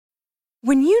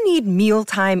When you need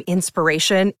mealtime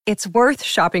inspiration, it's worth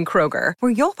shopping Kroger,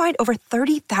 where you'll find over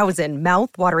 30,000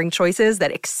 mouth-watering choices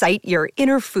that excite your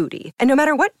inner foodie. And no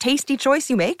matter what tasty choice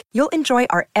you make, you'll enjoy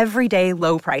our everyday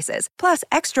low prices, plus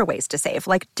extra ways to save,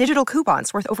 like digital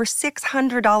coupons worth over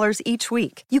 $600 each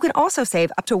week. You can also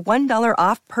save up to $1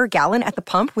 off per gallon at the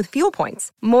pump with fuel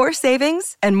points. More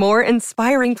savings and more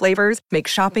inspiring flavors make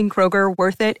shopping Kroger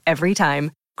worth it every time.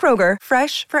 Kroger,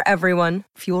 fresh for everyone.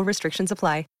 Fuel restrictions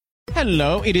apply.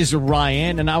 Hello, it is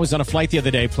Ryan, and I was on a flight the other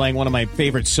day playing one of my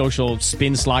favorite social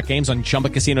spin slot games on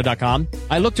ChumbaCasino.com.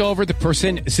 I looked over at the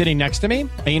person sitting next to me,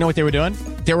 and you know what they were doing?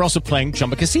 They were also playing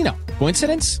Chumba Casino.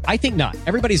 Coincidence? I think not.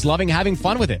 Everybody's loving having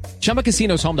fun with it. Chumba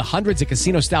Casino is home to hundreds of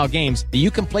casino-style games that you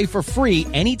can play for free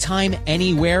anytime,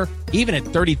 anywhere, even at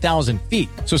 30,000 feet.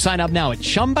 So sign up now at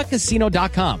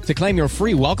ChumbaCasino.com to claim your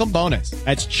free welcome bonus.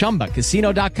 That's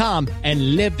ChumbaCasino.com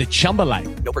and live the Chumba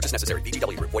life. No purchase necessary.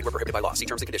 VGW. Void where prohibited by law. See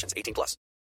terms and conditions. 18 plus.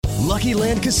 Lucky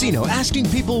Land Casino, asking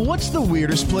people, what's the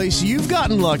weirdest place you've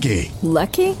gotten lucky?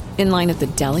 Lucky? In line at the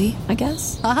deli, I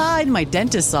guess? Aha, in my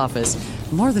dentist's office.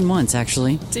 More than once,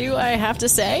 actually. Do I have to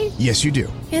say? Yes, you do.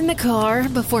 In the car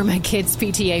before my kids'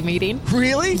 PTA meeting.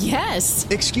 Really? Yes.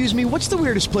 Excuse me, what's the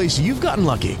weirdest place you've gotten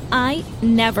lucky? I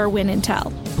never win and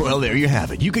tell. Well, there you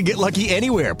have it. You can get lucky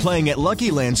anywhere, playing at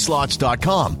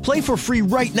LuckyLandSlots.com. Play for free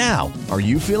right now. Are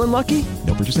you feeling lucky?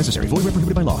 No purchase necessary. Void where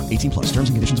prohibited by law. 18 plus. Terms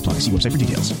and conditions apply. See website for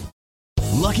details.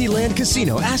 Lucky Land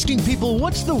Casino, asking people,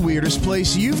 what's the weirdest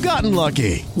place you've gotten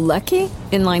lucky? Lucky?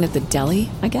 In line at the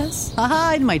deli, I guess?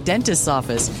 Aha, in my dentist's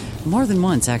office. More than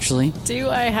once, actually. Do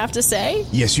I have to say?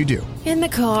 Yes, you do. In the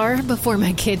car before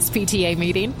my kids' PTA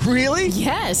meeting. Really?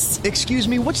 Yes. Excuse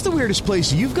me, what's the weirdest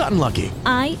place you've gotten lucky?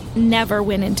 I never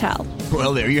win and tell.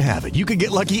 Well, there you have it. You can get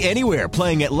lucky anywhere,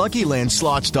 playing at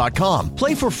LuckyLandSlots.com.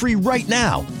 Play for free right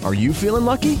now. Are you feeling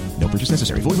lucky? No purchase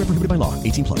necessary. Void where prohibited by law.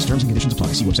 18 plus. Terms and conditions apply.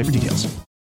 See website for details.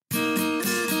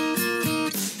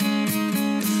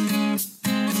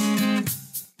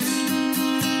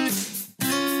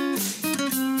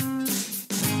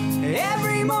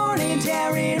 Every morning,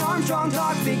 Taryn Armstrong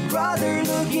talk Big Brother,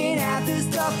 looking at the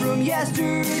stuff from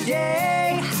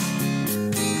yesterday.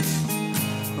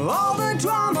 All the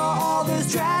drama, all the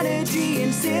strategy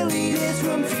and silliness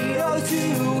from Cheetos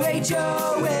to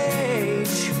HOH.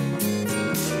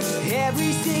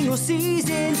 Every single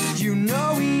season, you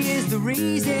know he is the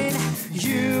reason.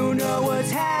 You know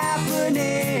what's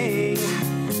happening.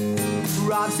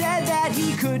 Rob said that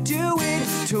he could do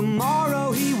it.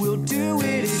 Tomorrow he will do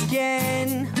it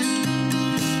again.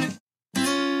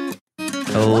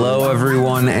 Hello,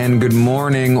 everyone, and good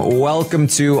morning. Welcome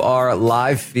to our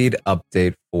live feed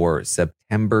update for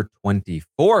September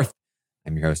 24th.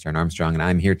 I'm your host, Aaron Armstrong, and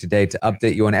I'm here today to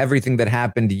update you on everything that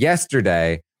happened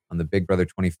yesterday on the Big Brother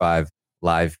 25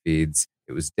 live feeds.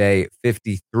 It was day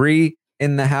 53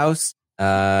 in the house,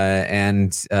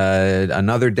 and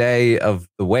another day of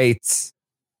the waits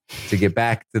to get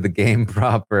back to the game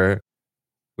proper.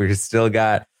 We've still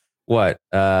got,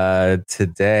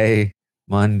 today,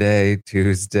 Monday,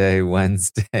 Tuesday,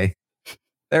 Wednesday,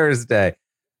 Thursday.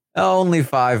 Only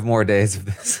 5 more days of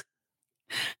this.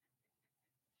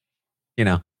 You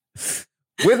know.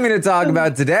 With me to talk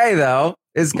about today, though,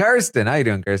 is Kirsten. How you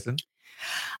doing, Kirsten?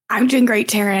 I'm doing great,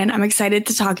 Taryn. I'm excited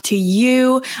to talk to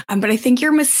you. But I think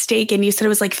you're mistaken. You said it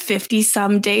was like 50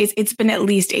 some days. It's been at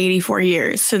least 84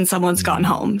 years since someone's gone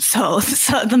home. So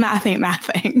the math ain't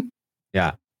mathing.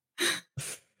 Yeah.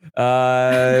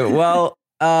 There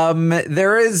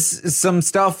is some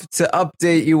stuff to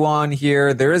update you on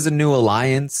here. There is a new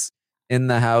alliance in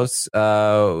the house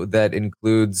that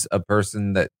includes a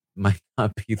person that might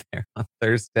not be there on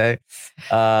Thursday.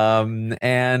 And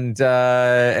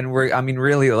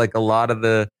really like a lot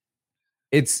of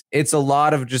it's a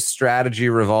lot of just strategy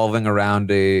revolving around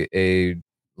a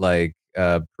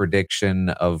prediction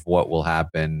of what will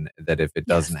happen, that if it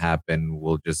doesn't happen,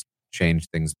 we'll just change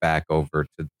things back over to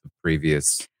the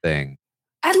previous thing.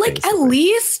 At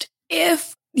least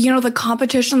if, the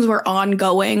competitions were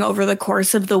ongoing over the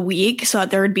course of the week, so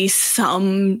that there would be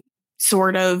some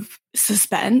sort of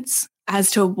suspense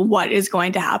as to what is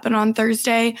going to happen on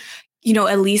Thursday,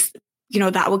 at least,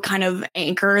 that would kind of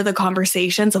anchor the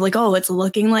conversations of like, oh, it's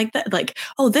looking like that. Like,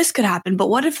 oh, this could happen, but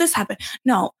what if this happened?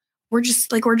 No, we're just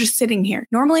sitting here.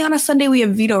 Normally on a Sunday, we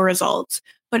have veto results,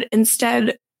 but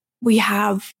instead we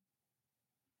have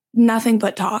nothing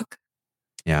but talk.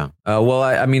 Yeah.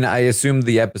 I assume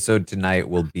the episode tonight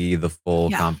will be the full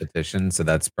competition. So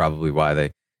that's probably why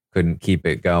they couldn't keep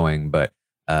it going. But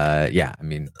Ugh.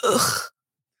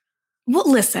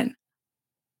 Well, listen,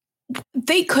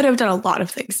 they could have done a lot of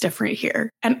things different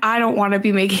here. And I don't want to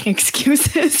be making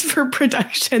excuses for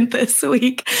production this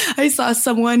week. I saw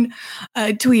someone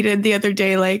tweeted the other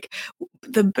day, like,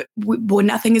 when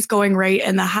nothing is going right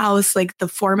in the house, like the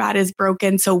format is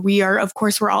broken. So we're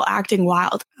all acting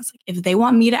wild. I was like, if they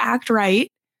want me to act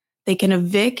right, they can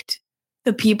evict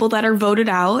the people that are voted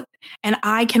out, and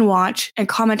I can watch and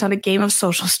comment on a game of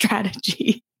social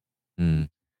strategy.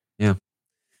 Yeah.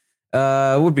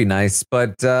 Would be nice,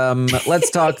 but let's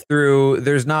talk through.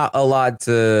 There's not a lot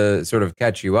to sort of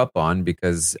catch you up on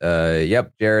because,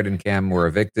 Jared and Cam were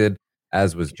evicted,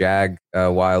 as was Jag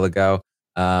a while ago.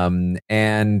 And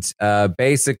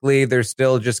basically, they're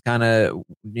still just kind of,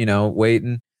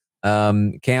 waiting.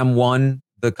 Cam won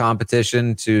the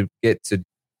competition to get to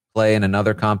play in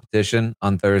another competition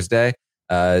on Thursday.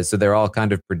 So they're all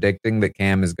kind of predicting that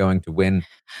Cam is going to win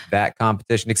that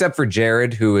competition, except for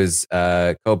Jared, who is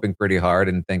coping pretty hard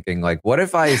and thinking like, what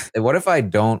if I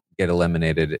don't get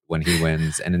eliminated when he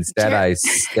wins and instead I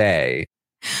stay?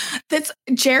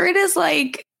 Jared is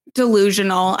like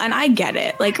delusional, and I get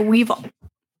it. Like we've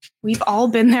all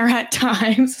been there at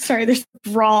times. Sorry, there's a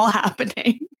brawl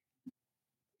happening.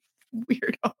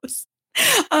 Weirdos.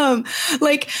 I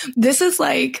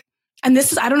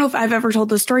don't know if I've ever told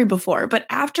this story before, but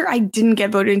after I didn't get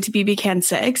voted into BB Can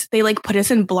 6, they like put us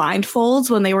in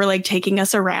blindfolds when they were like taking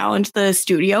us around the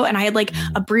studio. And I had like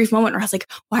a brief moment where I was like,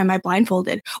 why am I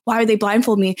blindfolded? Why would they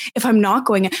blindfold me if I'm not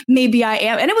going? Maybe I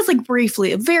am. And it was like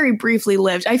very briefly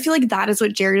lived. I feel like that is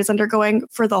what Jared is undergoing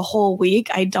for the whole week.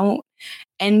 I don't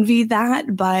envy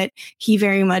that, but he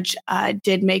very much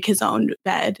did make his own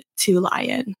bed to lie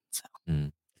in. So.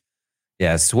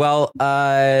 Yes. Well,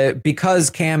 because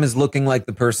Cam is looking like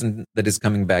the person that is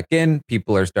coming back in,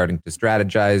 people are starting to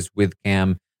strategize with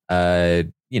Cam,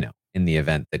 in the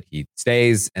event that he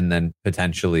stays and then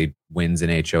potentially wins an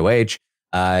HOH.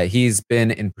 He's been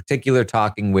in particular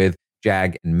talking with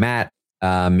Jag and Matt.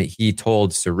 He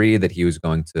told Suri that he was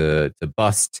going to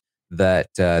bust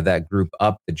that group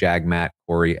up, the Jag, Matt,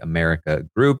 Corey, America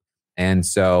group. And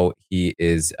so he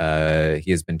has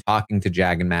been talking to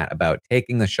Jag and Matt about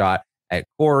taking the shot at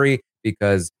Corey,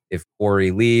 because if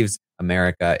Corey leaves,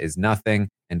 America is nothing,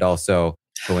 and also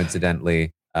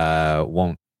coincidentally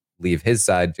won't leave his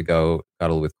side to go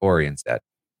cuddle with Corey instead.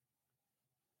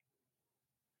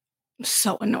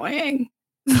 So annoying.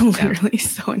 Literally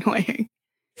so annoying.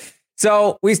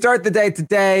 So we start the day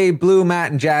today. Blue,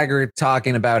 Matt, and Jagger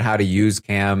talking about how to use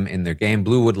Cam in their game.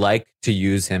 Blue would like to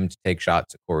use him to take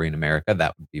shots at Corey and America.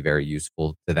 That would be very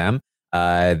useful to them.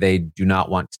 They do not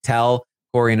want to tell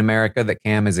Corey and America that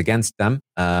Cam is against them,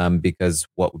 because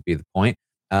what would be the point?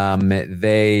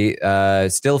 They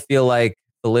still feel like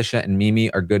Felicia and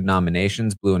Mimi are good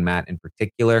nominations. Blue and Matt in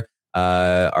particular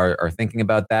are thinking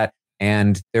about that.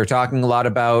 And they're talking a lot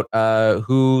about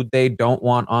who they don't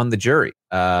want on the jury.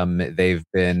 They've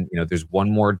been, there's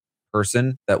one more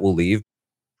person that will leave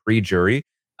pre-jury.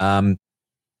 And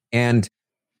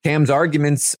Cam's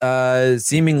arguments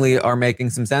seemingly are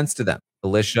making some sense to them.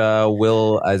 Felicia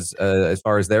will, as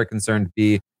far as they're concerned,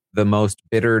 be the most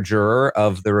bitter juror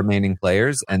of the remaining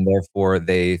players. And therefore,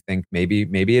 they think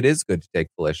maybe it is good to take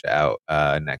Felicia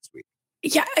out next week.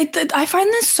 Yeah, I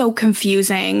find this so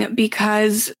confusing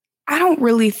because I don't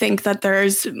really think that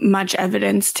there's much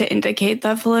evidence to indicate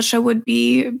that Felicia would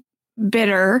be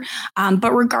bitter.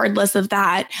 But regardless of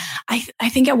that, I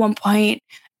think at one point,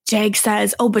 Jag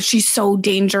says, oh, but she's so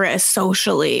dangerous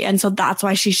socially. And so that's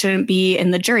why she shouldn't be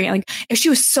in the jury. Like, if she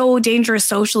was so dangerous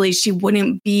socially, she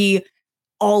wouldn't be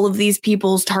all of these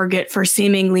people's target for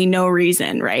seemingly no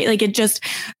reason, right? Like,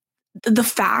 the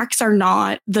facts are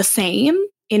not the same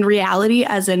in reality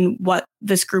as in what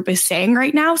this group is saying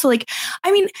right now. So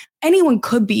anyone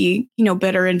could be,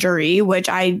 bitter in jury, which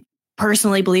I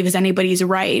personally believe is anybody's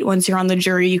right. Once you're on the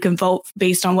jury, you can vote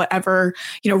based on whatever,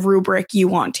 rubric you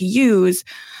want to use.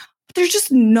 But there's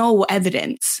just no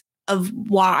evidence of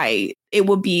why it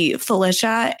would be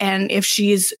Felicia. And if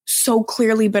she's so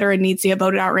clearly bitter and needs to get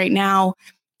voted out right now,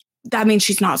 that means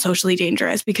she's not socially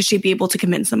dangerous because she'd be able to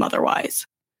convince them otherwise.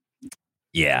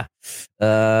 Yeah.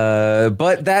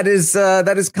 But that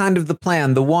is kind of the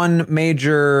plan. The one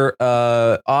major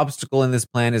obstacle in this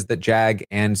plan is that Jag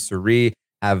and Suri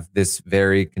have this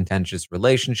very contentious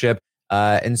relationship.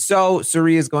 And so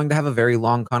Suri is going to have a very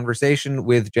long conversation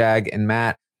with Jag and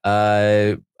Matt,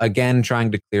 again,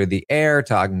 trying to clear the air,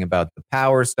 talking about the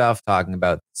power stuff, talking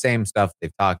about the same stuff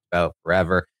they've talked about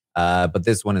forever. But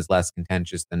this one is less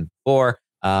contentious than before.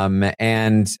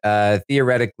 And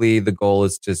theoretically, the goal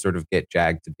is to sort of get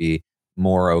Jag to be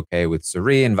more okay with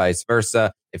Suri and vice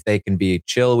versa. If they can be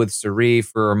chill with Suri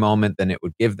for a moment, then it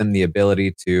would give them the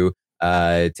ability to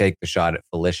take the shot at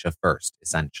Felicia first,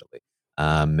 essentially.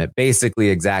 Basically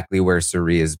exactly where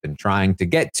Suri has been trying to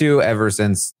get to ever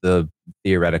since the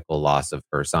theoretical loss of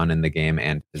her son in the game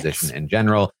and position in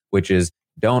general, which is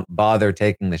don't bother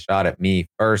taking the shot at me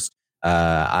first.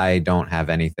 I don't have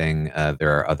anything.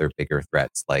 There are other bigger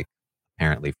threats like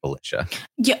apparently Felicia.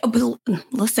 Yeah, but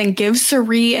listen, give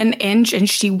Suri an inch and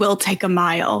she will take a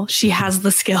mile. She has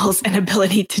the skills and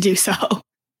ability to do so.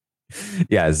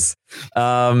 Yes.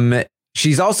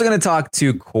 She's also going to talk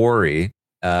to Corey,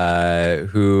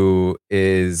 who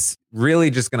is really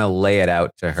just going to lay it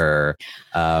out to her.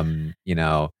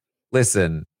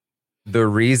 Listen, the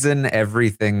reason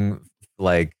everything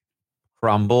like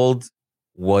crumbled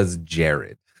was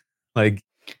Jared. Like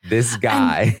this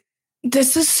guy. And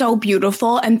this is so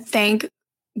beautiful. And thank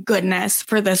goodness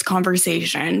for this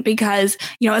conversation because,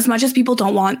 as much as people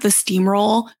don't want the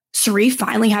steamroll, Suri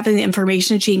finally having the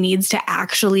information she needs to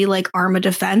actually like arm a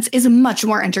defense is much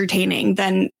more entertaining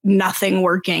than nothing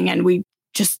working. And we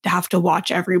just have to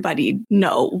watch everybody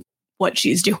know what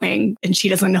she's doing and she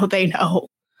doesn't know they know.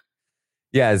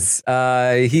 Yes.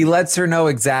 He lets her know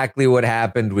exactly what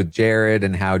happened with Jared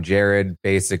and how Jared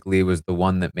basically was the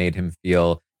one that made him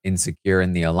feel insecure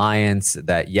in the alliance.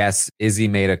 That yes, Izzy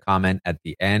made a comment at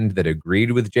the end that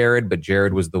agreed with Jared, but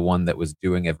Jared was the one that was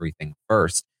doing everything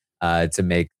first to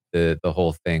make the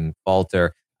whole thing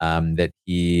falter. That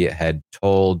he had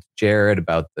told Jared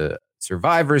about the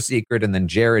survivor secret, and then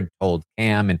Jared told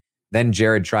Cam, and then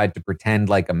Jared tried to pretend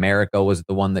like America was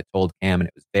the one that told Cam, and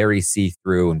it was very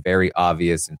see-through and very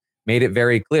obvious and made it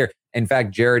very clear. In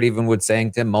fact, Jared even would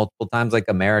saying to him multiple times, like,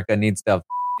 America needs to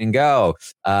go.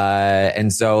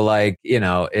 And so, like,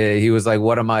 he was like,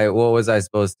 what was I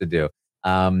supposed to do?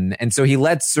 And so he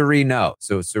lets Suri know.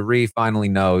 So Suri finally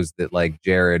knows that, like,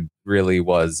 Jared really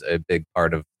was a big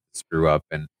part of the screw up.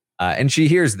 And she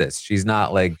hears this. She's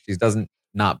not like, she doesn't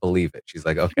not believe it. She's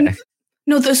like, okay.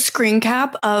 No, the screen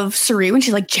cap of Suri when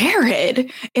she's like,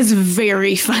 Jared is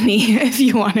very funny if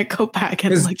you want to go back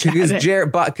and look at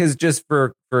it. Because just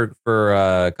for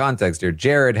context here,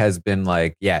 Jared has been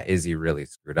like, yeah, Izzy really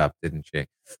screwed up, didn't she?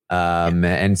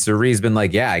 And Suri's been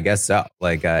like, yeah, I guess so.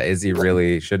 Like, Izzy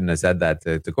really shouldn't have said that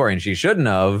to Corey, and she shouldn't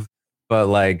have. But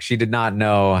like, she did not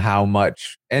know how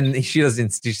much, and she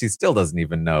still doesn't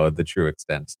even know the true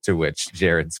extent to which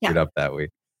Jared screwed up that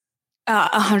week.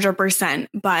 100%.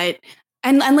 But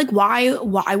and like, why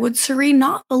would Suri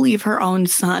not believe her own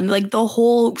son? Like, the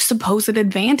whole supposed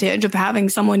advantage of having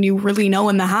someone you really know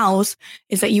in the house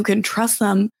is that you can trust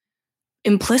them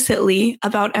implicitly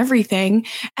about everything.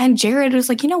 And Jared was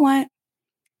like, you know what?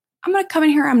 I'm going to come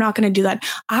in here. I'm not going to do that.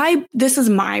 This is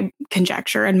my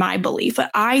conjecture and my belief,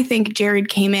 but I think Jared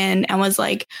came in and was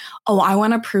like, oh, I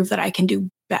want to prove that I can do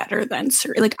better than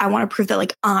Suri. Like, I want to prove that,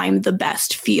 like, I'm the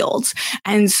best Fields.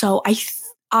 And so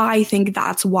I think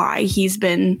that's why he's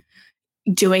been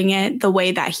doing it the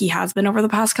way that he has been over the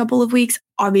past couple of weeks.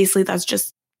 Obviously, that's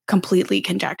just completely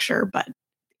conjecture, but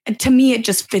to me, it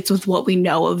just fits with what we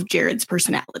know of Jared's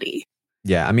personality.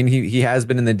 Yeah, I mean, he has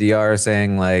been in the DR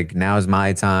saying, like, now's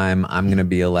my time. I'm going to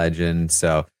be a legend.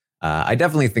 So I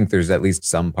definitely think there's at least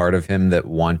some part of him that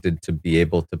wanted to be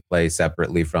able to play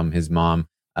separately from his mom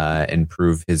and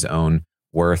prove his own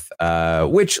worth,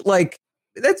 which, like,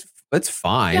 that's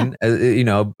fine,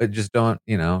 but just don't,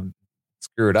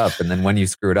 screw it up. And then when you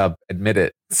screw it up, admit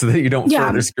it so that you don't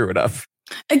further screw it up.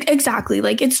 Exactly.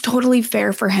 Like, it's totally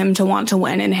fair for him to want to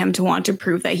win and him to want to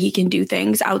prove that he can do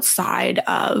things outside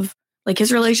of, like,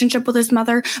 his relationship with his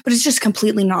mother. But it's just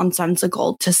completely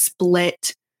nonsensical to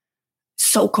split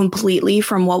so completely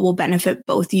from what will benefit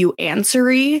both you and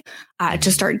Suri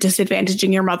to start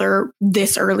disadvantaging your mother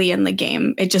this early in the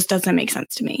game. It just doesn't make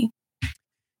sense to me.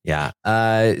 Yeah.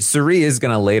 Suri is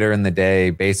going to later in the day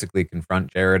basically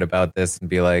confront Jared about this and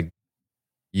be like,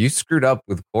 you screwed up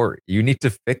with Corey. You need to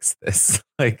fix this.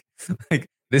 like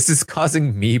this is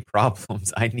causing me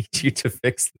problems. I need you to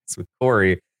fix this with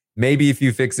Corey. Maybe if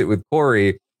you fix it with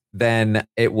Corey, then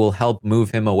it will help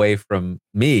move him away from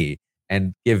me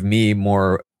and give me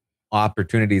more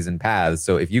opportunities and paths.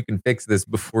 So if you can fix this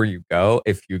before you go,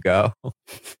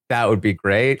 that would be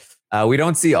great. We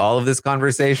don't see all of this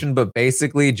conversation, but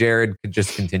basically Jared could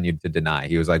just continue to deny.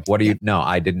 He was like, no,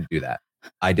 I didn't do that.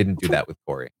 I didn't do that with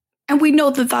Corey. And we know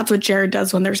that that's what Jared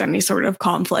does when there's any sort of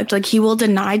conflict. Like, he will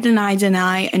deny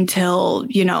until,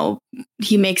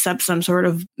 he makes up some sort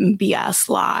of BS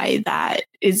lie that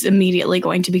is immediately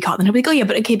going to be caught. And he'll be like, oh, yeah,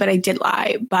 but I did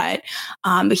lie. But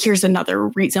here's another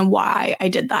reason why I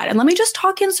did that. And let me just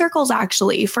talk in circles,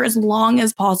 actually, for as long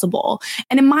as possible.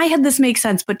 And in my head, this makes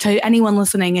sense. But to anyone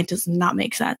listening, it does not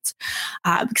make sense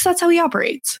because that's how he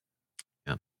operates.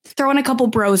 Yeah. Throw in a couple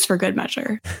bros for good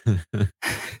measure.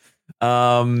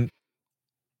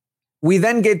 We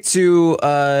then get to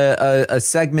a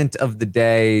segment of the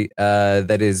day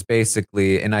that is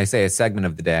basically, and I say a segment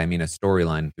of the day, I mean a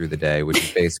storyline through the day, which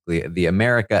is basically the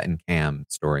America and Cam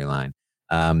storyline.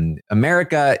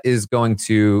 America is going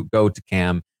to go to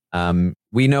Cam.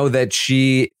 We know that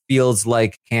she feels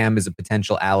like Cam is a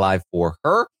potential ally for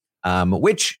her,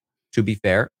 which, to be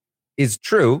fair, is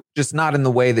true, just not in the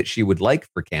way that she would like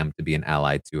for Cam to be an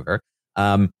ally to her.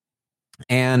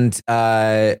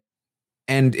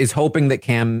 And is hoping that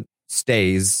Cam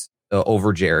stays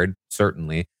over Jared,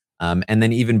 certainly. And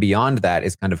then even beyond that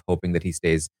is kind of hoping that he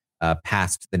stays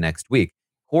past the next week.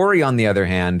 Corey, on the other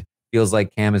hand, feels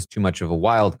like Cam is too much of a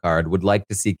wild card, would like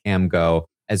to see Cam go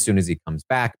as soon as he comes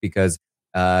back because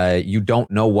you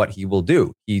don't know what he will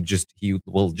do. He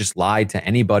will just lie to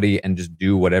anybody and just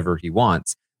do whatever he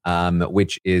wants,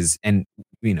 which is, and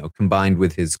combined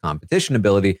with his competition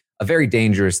ability, a very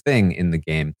dangerous thing in the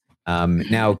game.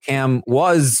 Now, Cam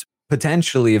was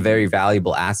potentially a very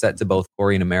valuable asset to both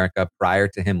Corey and America prior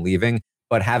to him leaving,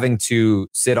 but having to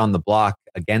sit on the block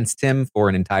against him for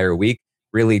an entire week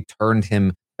really turned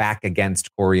him back against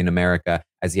Corey and America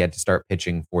as he had to start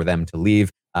pitching for them to leave.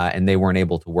 And they weren't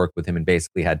able to work with him and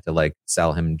basically had to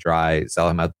sell him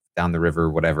out down the river,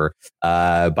 whatever,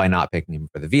 by not picking him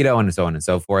for the veto and so on and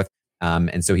so forth.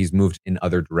 And so he's moved in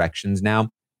other directions now.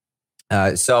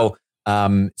 So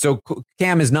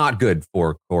Cam is not good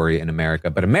for Corey and America,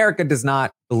 but America does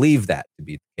not believe that to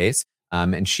be the case.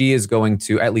 And she is going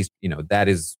to, at least, that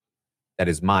is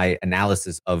my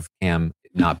analysis of Cam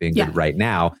not being good right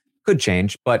now. Could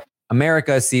change, but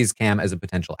America sees Cam as a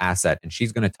potential asset, and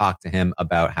she's going to talk to him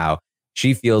about how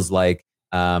she feels like,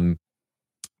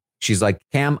 she's like,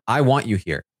 Cam, I want you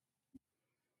here.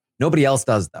 Nobody else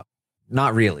does, though.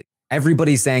 Not really.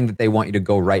 Everybody's saying that they want you to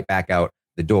go right back out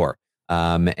the door.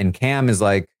 And Cam is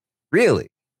like, really?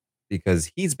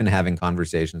 Because he's been having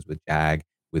conversations with Jag,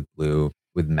 with Blue,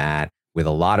 with Matt, with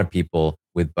a lot of people,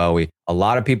 with Bowie, a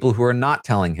lot of people who are not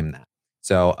telling him that.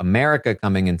 So America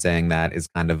coming and saying that is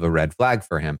kind of a red flag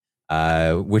for him,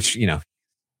 which,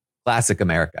 classic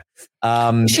America.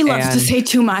 She loves to say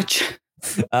too much.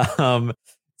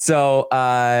 So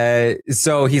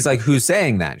he's like, who's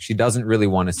saying that? She doesn't really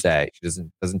want to say. She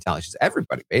doesn't tell. She's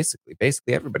everybody,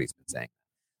 basically everybody's been saying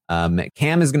that.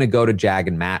 Cam is going to go to Jag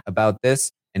and Matt about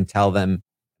this and tell them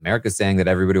America's saying that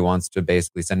everybody wants to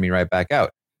basically send me right back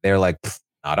out. They're like,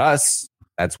 not us.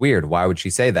 That's weird. Why would she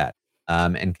say that?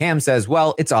 And Cam says,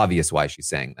 well, it's obvious why she's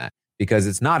saying that, because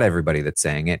it's not everybody that's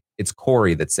saying it. It's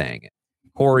Corey that's saying it.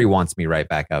 Corey wants me right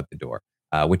back out the door,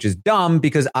 which is dumb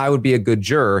because I would be a good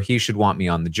juror. He should want me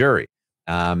on the jury.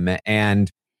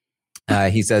 And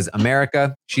he says,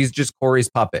 America, she's just Corey's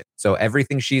puppet. So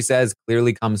everything she says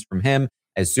clearly comes from him.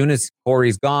 As soon as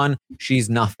Corey's gone, she's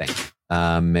nothing.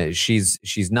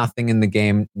 She's nothing in the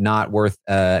game, not worth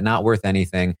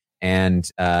anything. And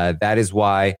that is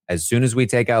why, as soon as we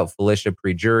take out Felicia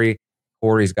pre-jury,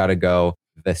 Corey's got to go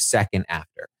the second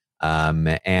after.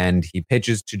 And he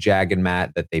pitches to Jag and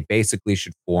Matt that they basically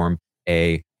should form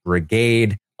a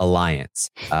brigade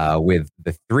alliance with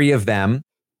the three of them.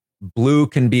 Blue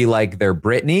can be like their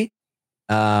Brittany.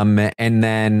 And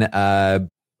then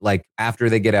after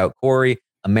they get out Corey,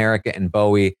 America and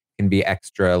Bowie can be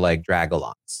extra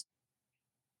drag-alongs.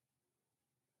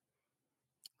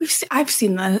 We've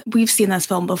seen this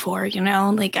film before,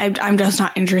 I'm just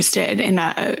not interested in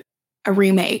a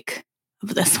remake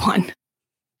of this one.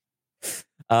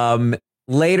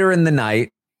 Later in the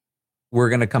night, we're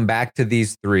going to come back to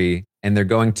these three, and they're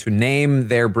going to name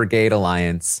their brigade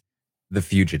alliance the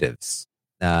Fugitives.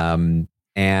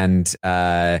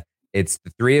 It's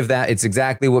the three of that. It's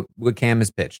exactly what Cam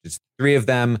has pitched. It's three of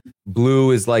them.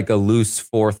 Blue is like a loose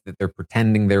fourth that they're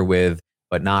pretending they're with,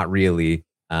 but not really.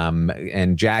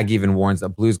 And Jag even warns that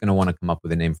Blue's going to want to come up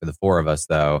with a name for the four of us,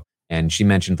 though. And she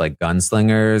mentioned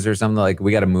gunslingers or something.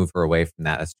 We got to move her away from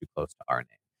that. That's too close to our name.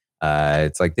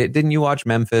 It's like, didn't you watch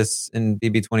Memphis in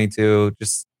BB25?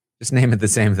 Just name it the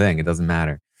same thing. It doesn't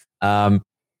matter. But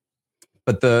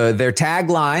their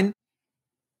tagline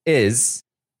is,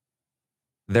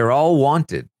 they're all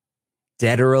wanted,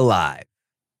 dead or alive.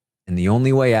 And the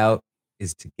only way out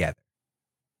is together.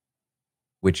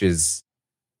 Which is,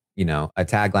 a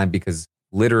tagline because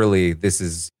literally this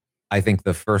is, I think,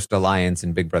 the first alliance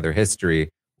in Big Brother history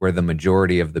where the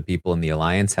majority of the people in the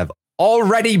alliance have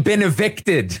already been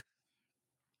evicted.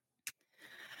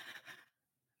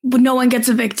 But no one gets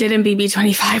evicted in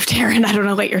BB25, Taryn. I don't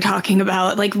know what you're talking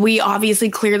about. We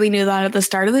obviously clearly knew that at the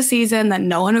start of the season, that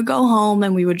no one would go home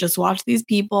and we would just watch these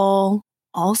people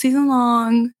all season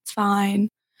long. It's fine.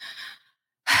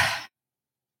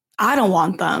 I don't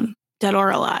want them dead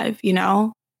or alive, you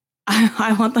know?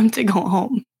 I want them to go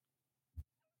home.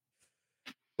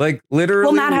 Like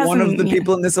literally one of the yeah.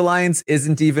 people in this alliance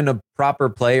isn't even a proper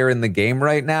player in the game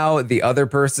right now. The other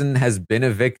person has been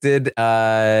evicted.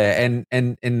 And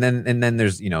then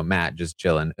there's, Matt just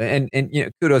chilling. And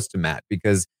kudos to Matt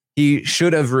because he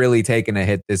should have really taken a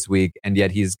hit this week. And yet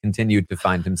he's continued to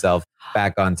find himself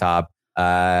back on top.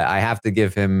 I have to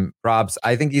give him props.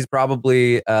 I think he's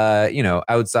probably,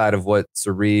 outside of what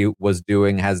Suri was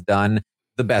doing, has done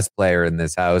the best player in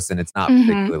this house. And it's not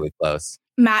particularly close.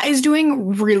 Matt is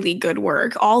doing really good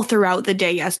work all throughout the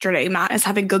day yesterday. Matt is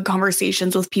having good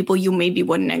conversations with people you maybe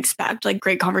wouldn't expect, like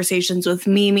great conversations with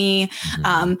Mimi.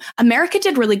 America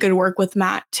did really good work with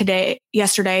Matt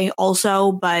yesterday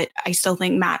also, but I still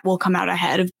think Matt will come out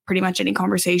ahead of pretty much any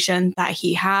conversation that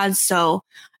he has. So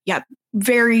yeah,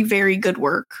 very, very good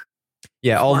work.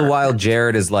 Yeah, all the while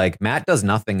Jared is like, Matt does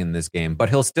nothing in this game, but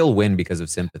he'll still win because of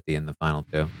sympathy in the final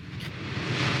two.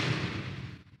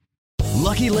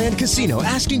 Lucky Land Casino,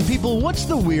 asking people, what's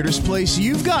the weirdest place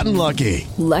you've gotten lucky?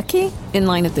 Lucky? In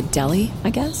line at the deli, I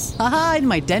guess? Aha, in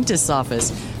my dentist's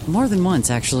office. More than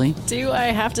once, actually. Do I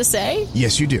have to say?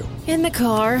 Yes, you do. In the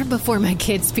car before my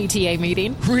kids' PTA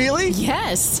meeting. Really?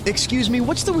 Yes. Excuse me,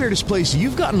 what's the weirdest place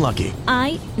you've gotten lucky?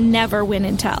 I never win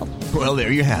and tell. Well,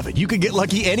 there you have it. You can get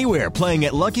lucky anywhere, playing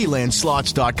at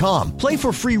LuckyLandSlots.com. Play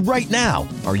for free right now.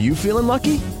 Are you feeling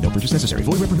lucky? No purchase necessary.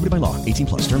 Void where prohibited by law.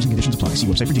 18+. Terms and conditions apply. See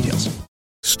website for details.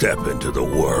 Step into the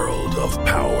world of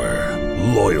power,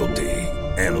 loyalty,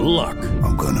 and luck.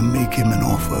 I'm gonna make him an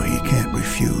offer he can't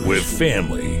refuse. With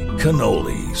family,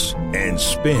 cannolis, and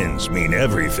spins mean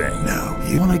everything. Now,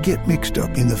 you wanna get mixed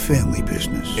up in the family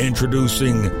business.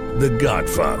 Introducing The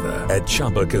Godfather at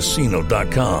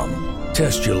ChumbaCasino.com.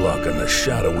 Test your luck in the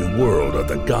shadowy world of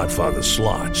The Godfather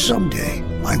slot. Someday,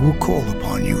 I will call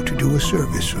upon you to do a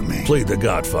service for me. Play The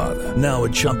Godfather, now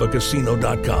at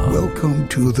ChumbaCasino.com. Welcome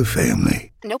to the family.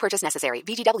 No purchase necessary.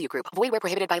 VGW Group. Void where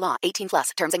prohibited by law.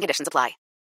 18+. Terms and conditions apply.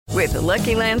 With the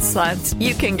Lucky Land Slots,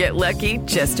 you can get lucky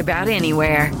just about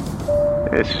anywhere.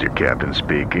 This is your captain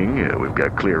speaking. We've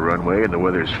got clear runway and the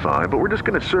weather's fine, but we're just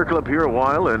going to circle up here a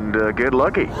while and get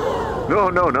lucky.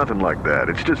 No, nothing like that.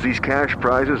 It's just these cash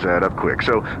prizes add up quick.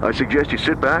 So I suggest you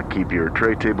sit back, keep your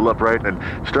tray table upright, and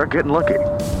start getting lucky.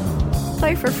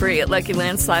 Play for free at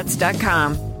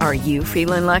LuckyLandSlots.com. Are you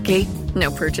feeling lucky? No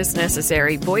purchase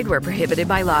necessary. Void where prohibited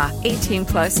by law.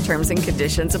 18+ terms and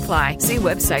conditions apply. See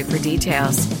website for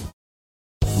details.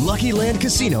 Lucky Land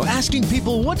Casino, asking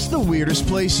people, what's the weirdest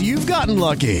place you've gotten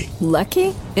lucky?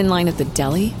 Lucky? In line at the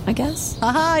deli, I guess?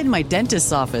 Aha, in my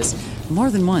dentist's office. More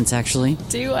than once, actually.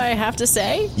 Do I have to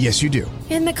say? Yes, you do.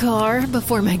 In the car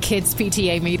before my kids'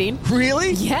 PTA meeting.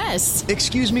 Really? Yes.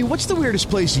 Excuse me, what's the weirdest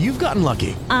place you've gotten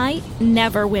lucky? I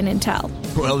never win and tell.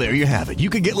 Well, there you have it. You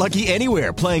can get lucky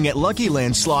anywhere, playing at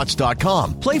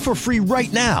LuckyLandSlots.com. Play for free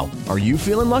right now. Are you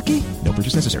feeling lucky? No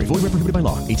purchase necessary. Void where prohibited by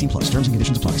law. 18+. Terms and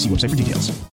conditions apply. See website for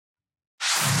details.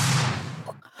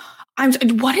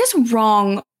 What is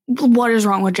wrong? What is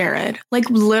wrong with Jared? Like,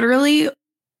 literally,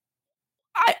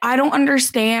 I don't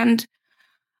understand.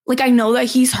 Like, I know that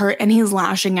he's hurt and he's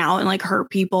lashing out and like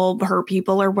hurt people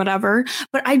or whatever,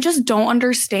 but I just don't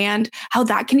understand how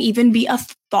that can even be a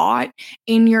thought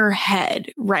in your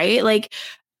head, right? Like,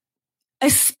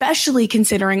 especially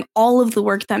considering all of the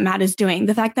work that Matt is doing.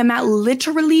 The fact that Matt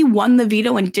literally won the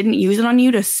veto and didn't use it on you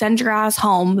to send your ass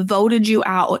home, voted you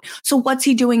out. So what's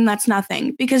he doing? That's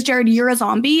nothing. Because Jared, you're a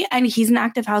zombie and he's an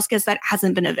active house guest that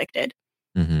hasn't been evicted.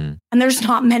 Mm-hmm. And there's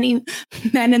not many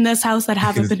men in this house that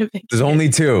haven't been evicted. There's only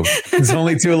two. There's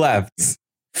only two left.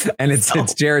 And it's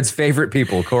Jared's favorite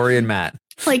people, Corey and Matt.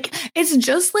 Like, it's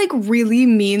just like really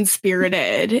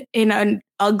mean-spirited in an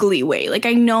ugly way. Like,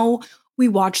 I know we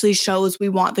watch these shows, we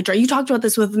want the drama. You talked about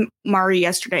this with Mari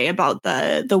yesterday about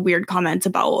the weird comments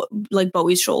about like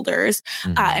Bowie's shoulders.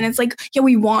 Mm-hmm. And it's like, yeah,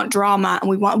 we want drama and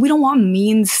we don't want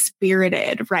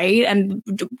mean-spirited, right? And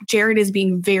Jared is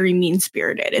being very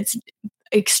mean-spirited. It's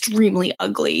extremely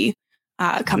ugly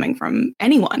coming from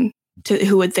anyone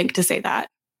who would think to say that.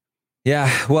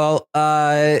 Yeah, well,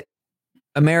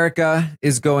 America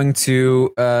is going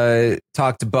to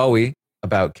talk to Bowie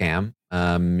about Cam.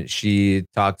 She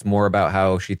talked more about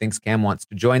how she thinks Cam wants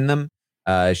to join them.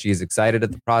 She's excited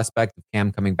at the prospect of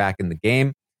Cam coming back in the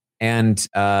game. And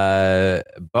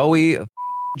Bowie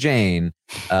Jane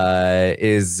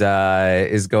is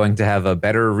going to have a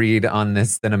better read on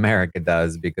this than America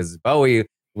does, because Bowie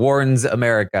warns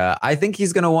America. I think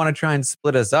he's going to want to try and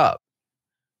split us up.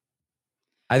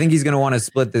 I think he's going to want to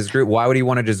split this group. Why would he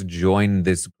want to just join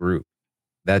this group?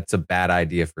 That's a bad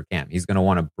idea for Cam. He's going to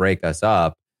want to break us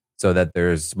up so that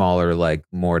there's smaller, like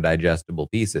more digestible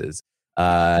pieces.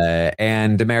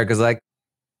 And America's like,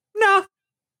 no,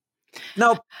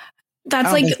 nope.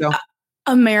 That's like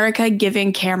America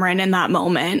giving Cameron in that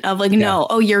moment of like, no,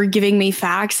 oh, you're giving me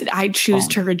facts. I choose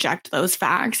to reject those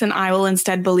facts and I will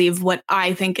instead believe what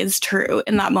I think is true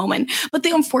in that moment. But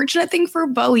the unfortunate thing for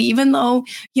Bowie, even though,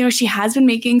 you know, she has been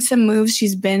making some moves,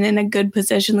 she's been in a good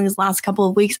position these last couple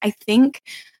of weeks. I think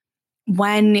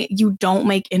when you don't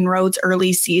make inroads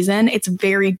early season, it's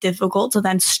very difficult to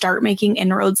then start making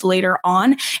inroads later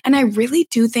on. And I really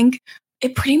do think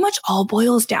it pretty much all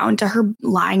boils down to her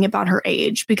lying about her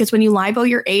age, because when you lie about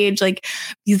your age, like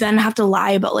you then have to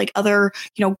lie about like other,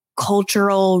 you know,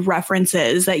 cultural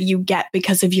references that you get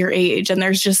because of your age. And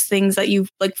there's just things that you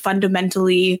like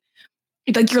fundamentally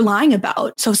like you're lying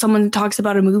about. So if someone talks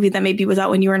about a movie that maybe was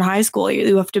out when you were in high school,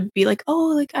 you have to be like, oh,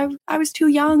 like I was too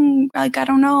young. Like, I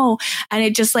don't know. And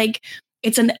it just like,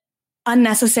 it's an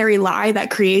unnecessary lie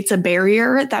that creates a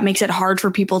barrier that makes it hard for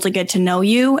people to get to know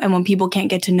you. And when people can't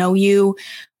get to know you,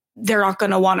 they're not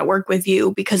going to want to work with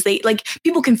you because they like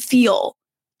people can feel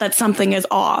that something is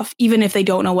off, even if they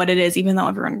don't know what it is, even though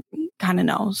everyone kind of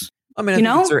knows. I mean,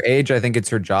 I think it's her age. I think it's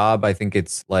her job. I think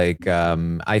it's like,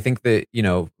 I think that, you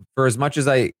know, for as much as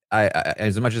I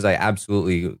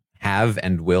absolutely have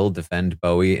and will defend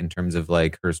Bowie in terms of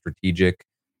like her strategic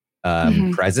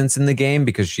presence in the game,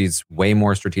 because she's way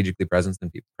more strategically present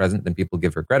than people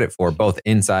give her credit for, both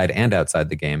inside and outside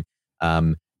the game.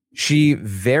 She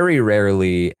very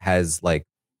rarely has like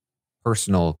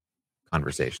personal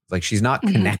conversations. Like she's not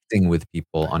connecting with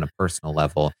people on a personal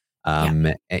level.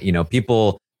 You know,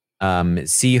 people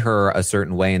see her a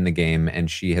certain way in the game, and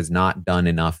she has not done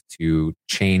enough to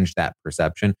change that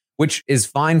perception, which is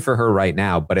fine for her right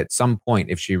now. But at some point,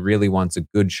 if she really wants a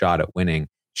good shot at winning,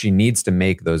 she needs to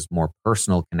make those more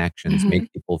personal connections,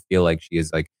 make people feel like she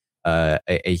is like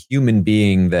a human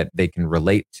being that they can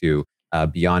relate to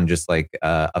beyond just like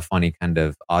a funny kind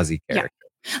of Aussie character.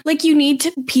 Like you need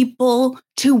people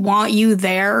to want you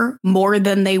there more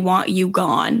than they want you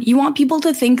gone. You want people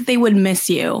to think they would miss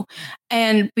you.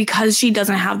 And because she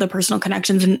doesn't have the personal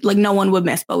connections, and like no one would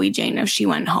miss Bowie Jane if she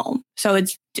went home. So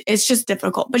it's just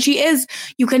difficult. But she is,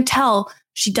 you can tell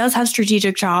she does have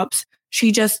strategic chops.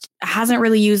 She just hasn't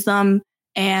really used them.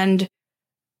 And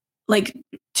like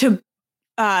to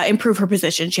improve her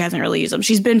position, she hasn't really used them.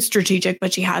 She's been strategic,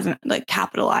 but she hasn't like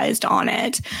capitalized on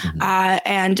it.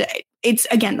 And it's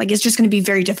again, like it's just going to be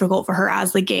very difficult for her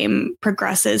as the game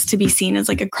progresses to be seen as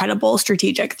like a credible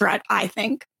strategic threat, I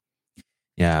think.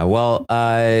 Yeah, well,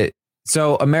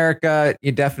 so America,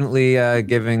 you definitely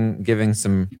giving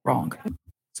some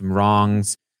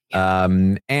wrongs.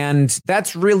 And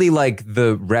that's really like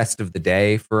the rest of the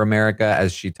day for America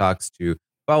as she talks to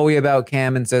Bowie about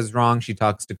Cam and says wrong. She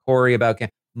talks to Corey about Cam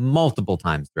multiple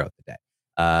times throughout the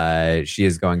day. She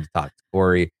is going to talk to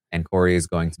Corey, and Corey is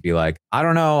going to be like, I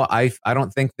don't know. I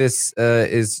don't think this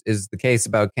is the case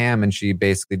about Cam. And she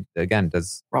basically, again,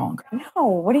 does wrong. No,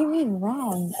 what do you mean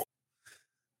wrong?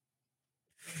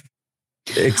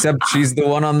 Except she's the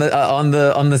one on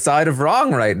the side of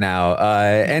wrong right now.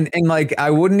 And like, I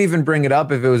wouldn't even bring it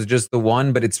up if it was just the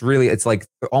one, but it's like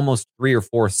almost 3 or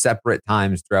 4 separate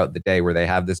times throughout the day where they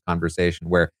have this conversation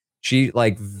where she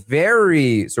like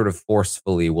very sort of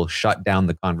forcefully will shut down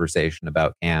the conversation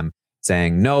about Cam,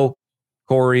 saying, no,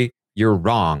 Corey, you're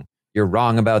wrong. You're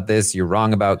wrong about this. You're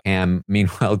wrong about Cam.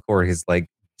 Meanwhile, Corey is like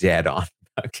dead on.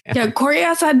 Cam. Yeah, Corey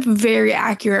has had very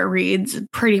accurate reads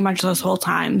pretty much this whole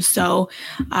time. So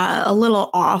a little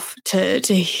off to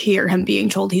hear him being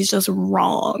told he's just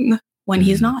wrong when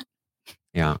he's not.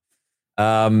 Yeah.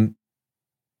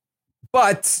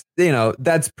 But, you know,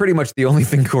 that's pretty much the only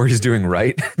thing Corey's doing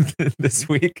right this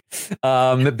week.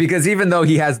 Because even though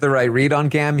he has the right read on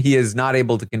Cam, he is not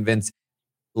able to convince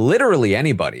literally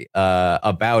anybody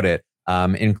about it,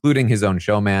 including his own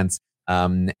showmance.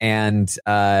 And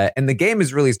the game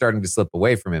is really starting to slip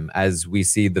away from him as we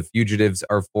see the fugitives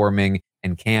are forming,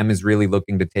 and Cam is really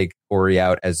looking to take Corey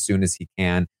out as soon as he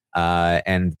can.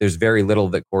 And there's very little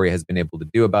that Corey has been able to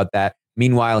do about that.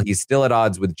 Meanwhile, he's still at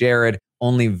odds with Jared,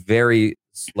 only very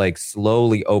like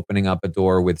slowly opening up a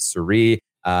door with Suri,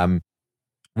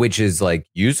 which is like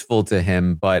useful to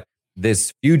him. But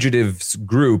this fugitives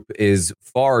group is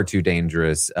far too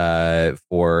dangerous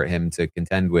for him to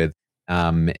contend with.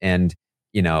 And,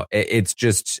 you know, it's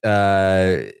just,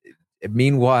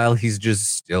 meanwhile, he's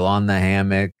just still on the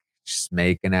hammock, just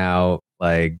making out,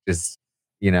 like, just,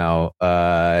 you know,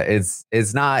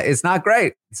 it's not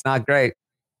great. It's not great.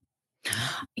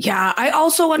 Yeah, I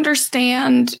also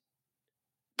understand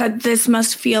that this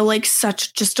must feel like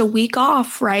such just a week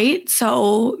off, right?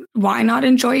 So why not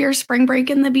enjoy your spring break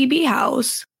in the BB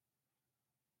house?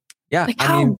 Yeah. Like,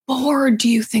 how bored do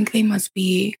you think they must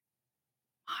be?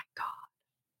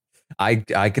 I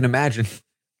can imagine.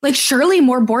 Like, surely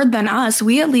more bored than us.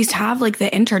 We at least have like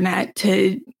the internet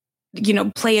to,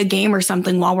 play a game or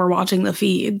something while we're watching the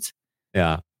feeds.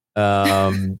 Yeah.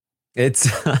 It's,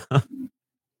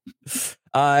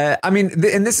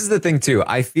 and this is the thing too.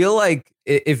 I feel like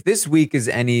if this week is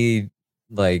any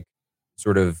like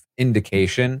sort of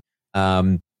indication,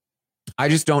 I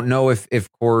just don't know if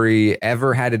Corey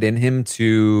ever had it in him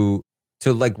to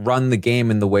like run the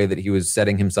game in the way that he was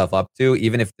setting himself up to,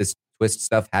 even if this twist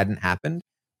stuff hadn't happened,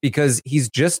 because he's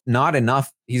just not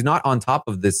enough. He's not on top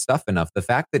of this stuff enough. The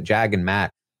fact that Jag and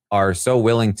Matt are so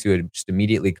willing to just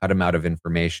immediately cut him out of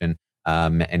information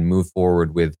and move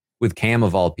forward with Cam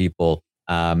of all people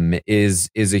is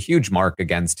a huge mark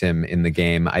against him in the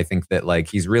game. I think that like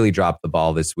he's really dropped the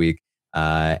ball this week,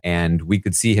 and we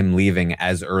could see him leaving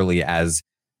as early as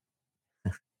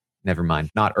never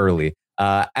mind, not early,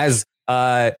 as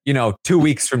 2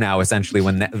 weeks from now, essentially,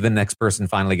 when the next person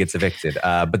finally gets evicted.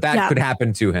 But that could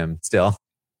happen to him still.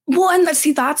 Well, and that's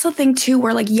the thing too,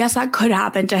 where like, yes, that could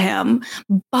happen to him,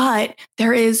 but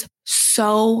there is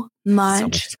so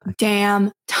much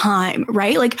damn time,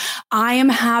 right? Like, I am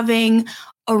having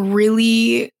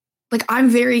I'm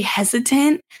very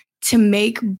hesitant to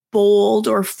make bold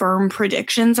or firm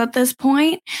predictions at this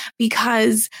point,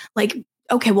 because like,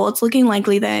 okay, well, it's looking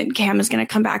likely that Cam is going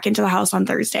to come back into the house on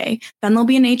Thursday. Then there'll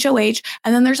be an HOH.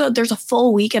 And then there's a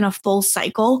full week and a full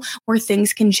cycle where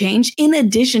things can change. In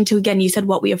addition to, again, you said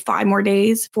we have 4 more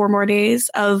days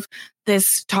of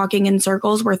this talking in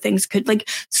circles where things could, like,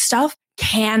 stuff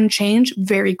can change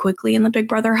very quickly in the Big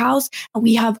Brother house. And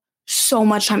we have so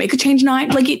much time. It could change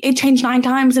it changed 9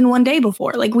 times in one day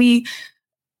before. Like,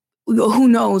 who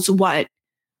knows what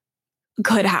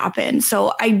could happen.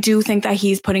 So I do think that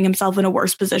he's putting himself in a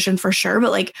worse position for sure. But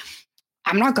like,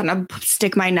 I'm not going to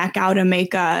stick my neck out and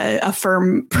make a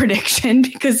firm prediction,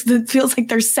 because it feels like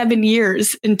there's 7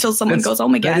 years until someone goes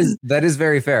home again. That is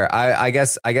very fair. I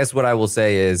guess what I will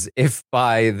say is, if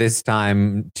by this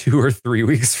time 2 or 3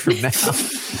 weeks from now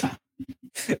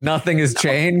nothing has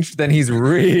changed, then he's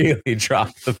really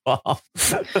dropped the ball.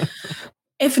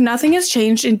 If nothing has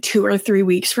changed in 2 or 3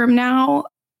 weeks from now,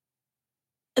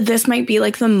 this might be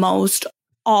like the most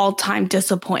all-time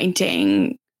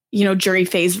disappointing, jury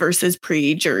phase versus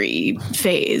pre-jury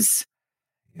phase.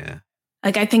 Yeah.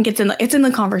 Like, I think it's in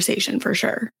the conversation for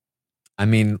sure. I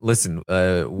mean, listen,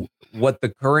 what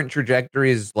the current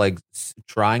trajectory is like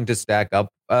trying to stack up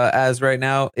as right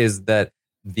now is that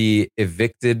the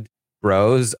evicted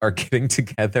bros are getting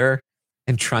together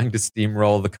and trying to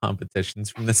steamroll the competitions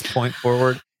from this point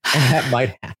forward. And that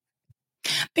might happen.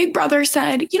 Big Brother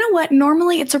said, you know what?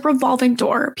 Normally it's a revolving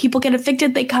door. People get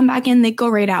evicted, they come back in, they go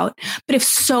right out. But if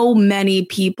so many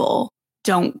people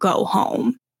don't go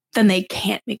home, then they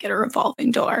can't make it a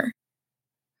revolving door.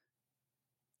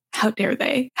 How dare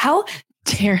they? How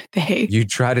dare they? You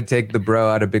try to take the bro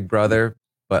out of Big Brother,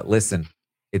 but listen,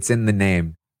 it's in the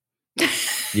name.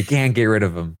 You can't get rid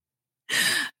of him.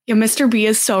 Yeah, Mr. B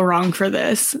is so wrong for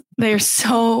this. They're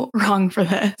so wrong for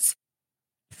this.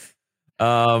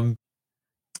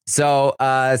 So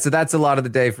that's a lot of the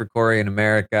day for Corey in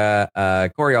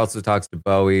America. Corey also talks to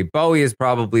Bowie. Bowie is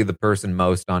probably the person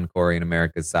most on Corey in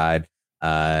America's side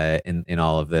in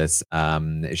all of this.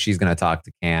 She's going to talk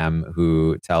to Cam,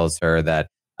 who tells her that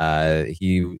they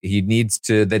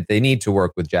need to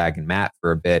work with Jag and Matt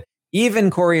for a bit. Even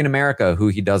Corey in America, who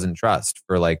he doesn't trust,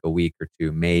 for like a week or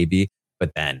two, maybe.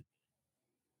 But then,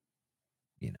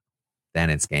 then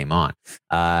it's game on.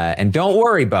 And don't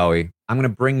worry, Bowie. I'm going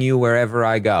to bring you wherever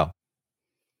I go.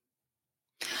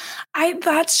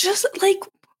 That's just like,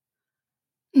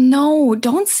 no,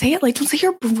 don't say it. Like, don't say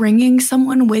you're bringing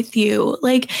someone with you.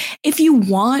 Like, if you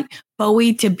want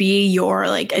Bowie to be your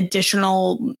like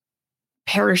additional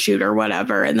parachute or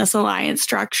whatever in this alliance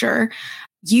structure,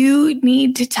 you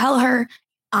need to tell her,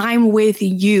 I'm with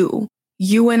you.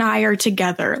 You and I are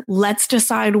together. Let's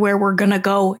decide where we're going to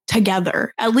go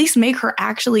together. At least make her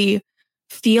actually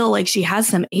feel like she has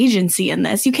some agency in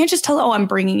this. You can't just tell her, oh, I'm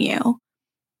bringing you.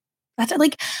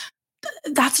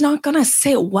 That's not going to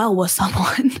sit well with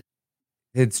someone.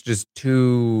 It's just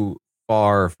too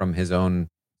far from his own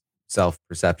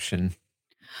self-perception.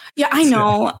 Yeah, I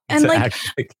know. And like,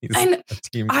 I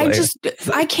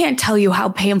I can't tell you how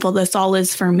painful this all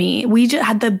is for me. We just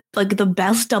had the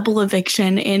best double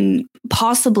eviction in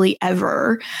possibly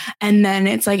ever. And then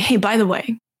it's like, hey, by the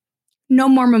way, no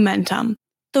more momentum.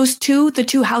 The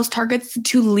two house targets, the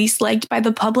two least liked by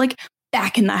the public,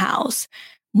 back in the house.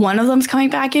 One of them's coming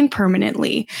back in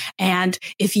permanently. And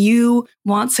if you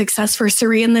want success for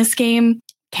Suri in this game,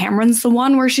 Cameron's the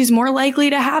one where she's more likely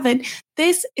to have it.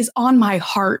 This is on my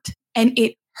heart and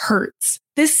it hurts.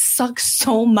 This sucks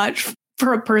so much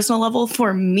for a personal level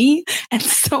for me and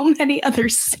so many other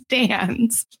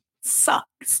stans.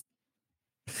 Sucks.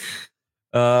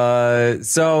 Bowie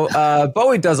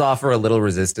does offer a little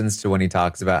resistance to when he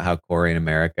talks about how Corey and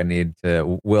America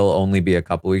will only be a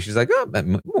couple weeks. She's like, more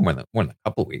than a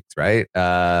couple weeks, right?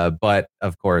 But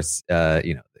of course,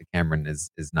 Cameron is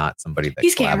not somebody that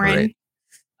he's Cameron.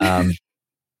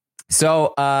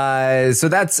 So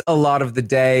that's a lot of the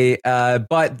day.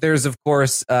 But there's of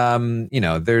course,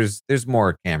 there's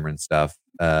more Cameron stuff.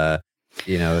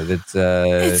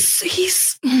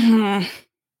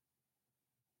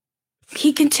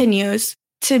 He continues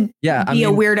to be a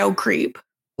weirdo creep.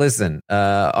 Listen,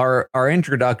 our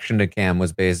introduction to Cam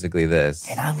was basically this.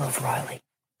 And I love Riley.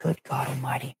 Good God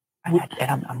Almighty.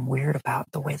 And I'm weird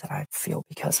about the way that I feel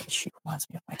because she reminds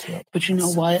me of my kid. But you know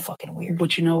what? Fucking weird.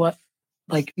 But you know what?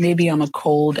 Like, maybe I'm a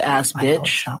cold ass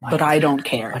bitch, but I don't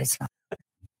care. But it's not.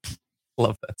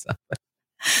 Love that sound.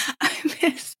 I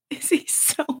miss Izzy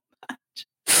so much.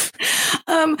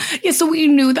 So we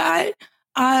knew that.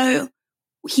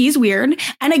 He's weird.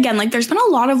 And again, like there's been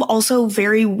a lot of also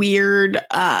very weird,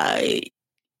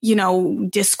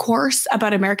 discourse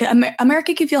about America.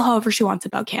 America can feel however she wants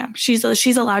about Cam. She's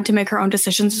allowed to make her own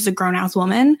decisions as a grown ass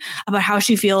woman about how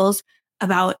she feels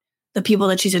about the people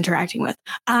that she's interacting with.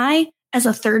 I, as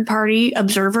a third party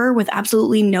observer with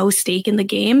absolutely no stake in the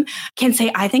game, can say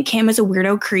I think Cam is a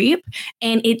weirdo creep.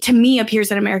 And it, to me, appears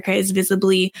that America is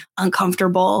visibly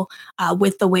uncomfortable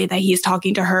with the way that he's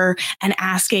talking to her and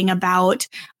asking about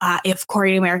if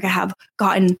Corey and America have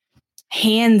gotten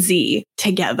handsy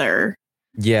together.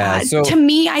 Yeah. So to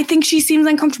me, I think she seems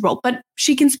uncomfortable, but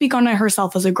she can speak on it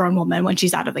herself as a grown woman when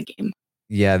she's out of the game.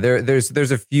 Yeah, there's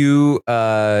a few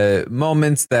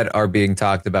moments that are being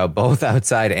talked about both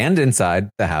outside and inside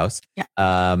the house. Yeah.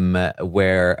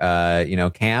 Where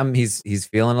Cam he's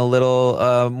feeling a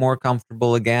little more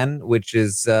comfortable again, which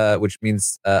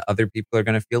means other people are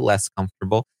going to feel less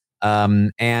comfortable.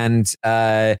 And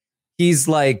he's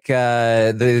like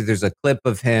there's a clip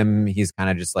of him. He's kind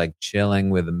of just like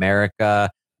chilling with America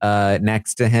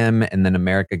next to him, and then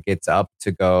America gets up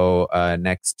to go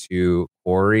next to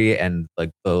Corey, and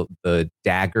like the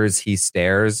daggers he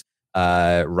stares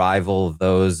rival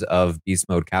those of Beast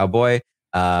Mode Cowboy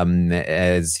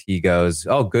as he goes,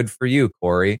 "Oh, good for you,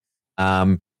 Corey."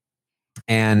 And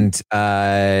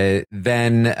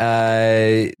then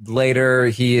later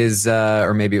he is,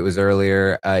 or maybe it was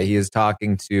earlier, he is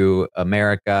talking to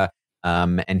America,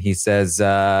 and he says,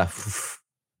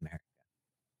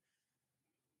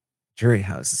 jury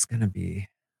house is going to be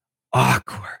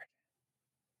awkward.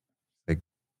 Like,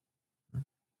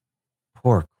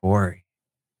 poor Corey.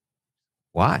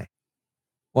 Why?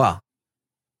 Well,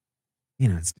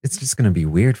 it's just going to be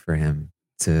weird for him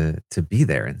to be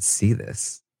there and see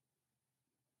this.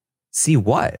 See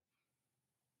what?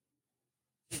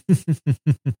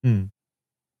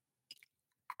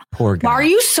 Poor guy. Why are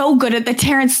you so good at the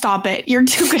Terrence? Stop it. You're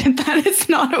too good at that. It's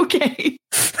not okay.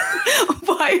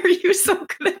 Why are you so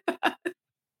good at that?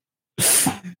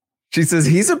 She says,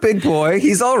 he's a big boy.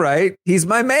 He's all right. He's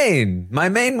my main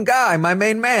guy, my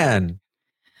main man.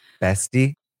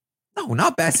 Bestie? No,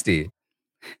 not bestie.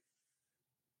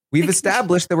 We've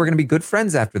established that we're going to be good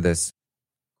friends after this.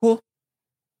 Cool.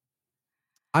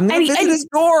 I'm going to visit his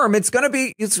dorm. We're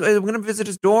going to visit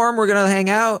his dorm. We're going to hang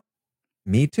out.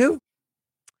 Me too.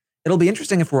 It'll be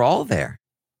interesting if we're all there.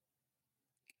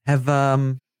 Have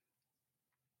you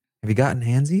gotten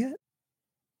handsy yet?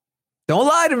 Don't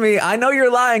lie to me. I know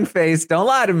you're lying, face. Don't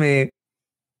lie to me.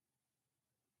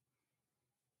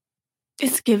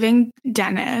 It's giving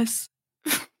Dennis.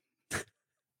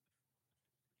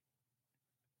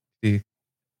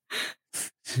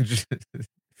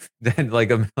 Then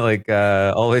like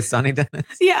Always Sunny Dennis.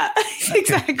 Yeah,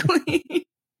 exactly.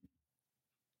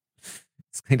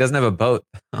 He doesn't have a boat.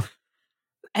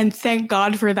 And thank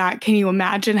God for that. Can you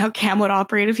imagine how Cam would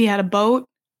operate if he had a boat?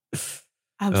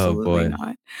 Absolutely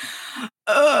not.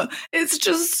 It's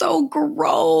just so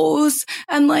gross.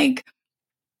 And like,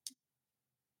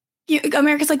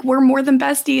 America's like, we're more than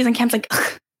besties. And Cam's like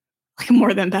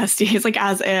more than besties. Like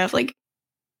as if like,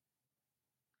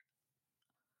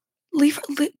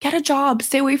 get a job,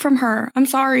 stay away from her. I'm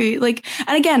sorry. Like,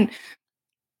 and again,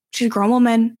 she's a grown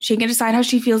woman. She can decide how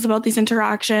she feels about these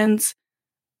interactions.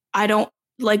 I don't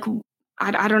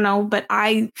know, but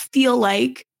I feel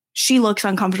like she looks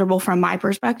uncomfortable from my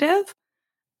perspective.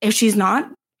 If she's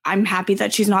not, I'm happy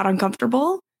that she's not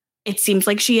uncomfortable. it seems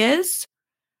like she is.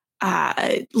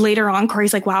 Later on,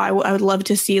 Corey's like, wow, I would love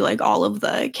to see like all of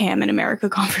the Cam and America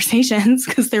conversations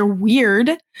because they're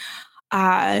weird.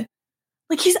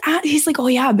 Like he's like, oh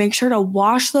yeah, make sure to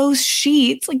wash those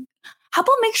sheets. Like, how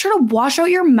about make sure to wash out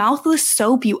your mouth with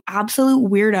soap, you absolute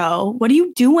weirdo? What are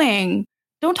you doing?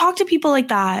 Don't talk to people like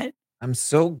that. I'm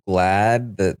so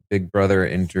glad that Big Brother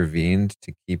intervened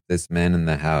to keep this man in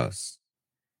the house.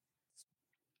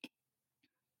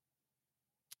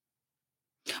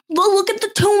 Well, look at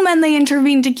the two men they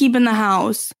intervened to keep in the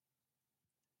house.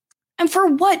 And for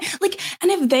what? Like, and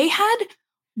if they had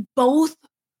both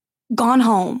gone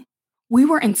home, we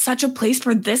were in such a place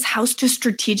for this house to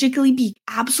strategically be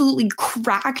absolutely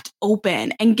cracked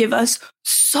open and give us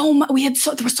so much.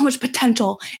 There was so much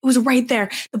potential. It was right there.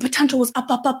 The potential was up,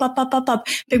 up, up, up, up, up, up.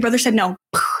 Big Brother said, no,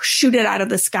 shoot it out of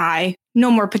the sky.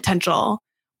 No more potential.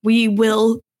 We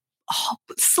will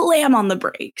slam on the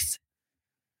brakes.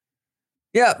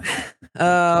 Yeah.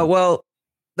 Well,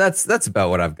 that's about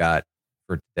what I've got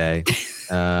for today.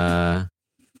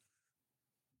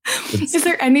 Is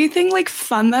there anything like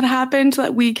fun that happened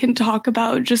that we can talk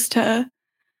about just to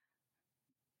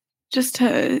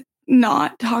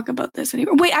not talk about this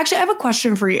anymore? Wait, actually, I have a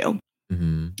question for you.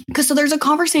 Because so there's a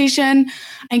conversation,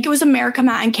 I think it was America,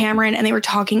 Matt, and Cameron, and they were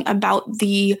talking about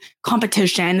the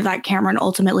competition that Cameron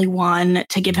ultimately won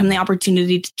to give him the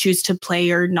opportunity to choose to play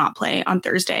or not play on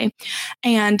Thursday.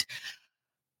 And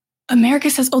America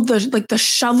says, oh, the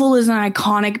shovel is an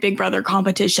iconic Big Brother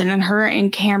competition, and her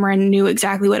and Cameron knew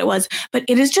exactly what it was, but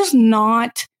it is just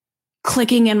not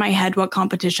clicking in my head what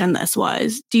competition this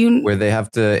was. Where they have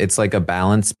to, it's like a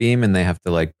balance beam and they have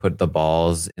to like put the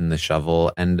balls in the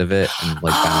shovel end of it and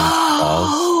like balance the balls.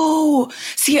 Oh,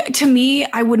 see, to me,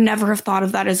 I would never have thought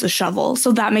of that as a shovel.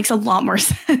 So that makes a lot more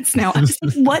sense now. I was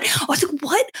like, what? I was like,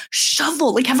 what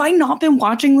shovel? Like, have I not been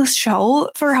watching this show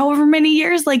for however many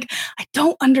years? Like, I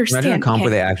don't understand. Imagine a comp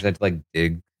where they actually had to like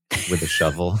dig with a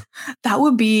shovel. That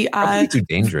would be too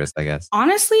dangerous, I guess.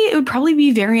 Honestly, it would probably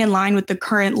be very in line with the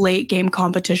current late game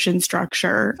competition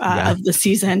structure of the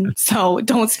season. So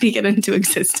don't speak it into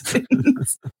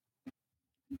existence.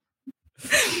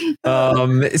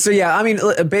 So yeah, I mean,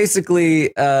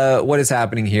 basically, what is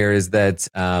happening here is that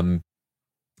Cam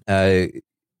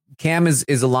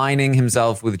is aligning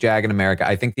himself with Jag and America.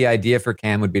 I think the idea for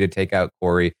Cam would be to take out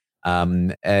Corey.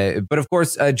 But of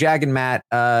course, Jag and Matt,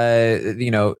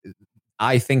 I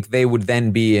think they would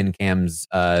then be in Cam's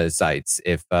sights.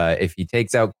 If he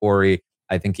takes out Corey,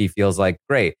 I think he feels like,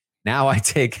 great, now I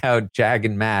take out Jag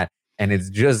and Matt and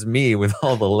it's just me with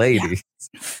all the ladies.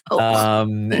 Yeah.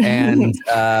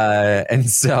 And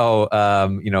so,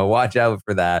 watch out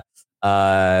for that.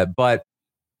 But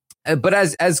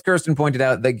as Kirsten pointed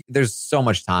out, there's so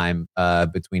much time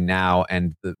between now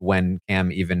and when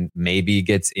Cam even maybe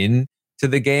gets into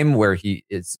the game, where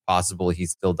it's possible he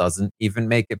still doesn't even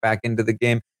make it back into the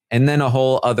game, and then a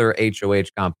whole other HOH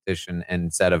competition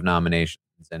and set of nominations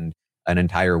and an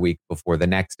entire week before the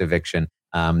next eviction.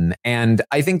 And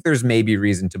I think there's maybe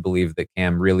reason to believe that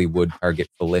Cam really would target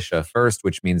Felicia first,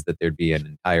 which means that there'd be an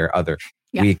entire other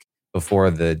week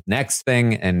before the next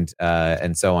thing, and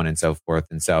so on and so forth.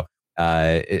 And so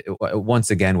once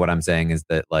again, what I'm saying is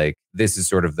that like this is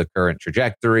sort of the current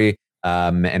trajectory.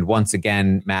 And once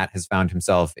again, Matt has found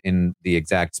himself in the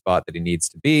exact spot that he needs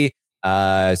to be.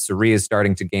 Suri is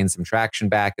starting to gain some traction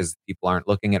back as people aren't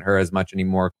looking at her as much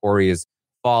anymore. Corey is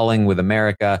falling with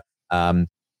America.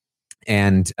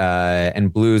 And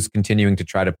Blue's continuing to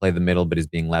try to play the middle, but is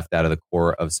being left out of the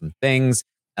core of some things.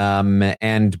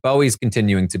 And Bowie's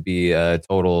continuing to be a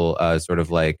total sort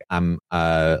of like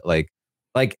like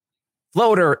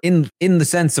floater in the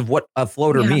sense of what a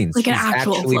floater means. Like an She's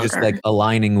actual actually floater. Just like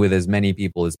aligning with as many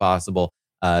people as possible,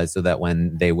 so that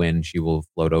when they win, she will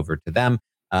float over to them.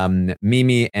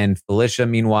 Mimi and Felicia,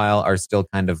 meanwhile, are still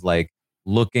kind of like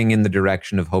looking in the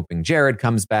direction of hoping Jared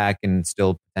comes back and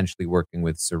still potentially working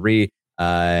with Suri.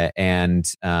 And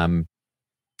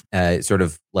sort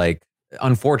of like,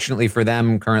 unfortunately for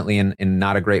them, currently in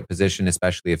not a great position,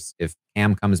 especially if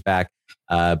Cam comes back.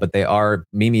 But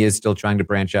Mimi is still trying to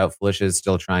branch out. Felicia is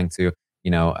still trying to,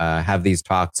 have these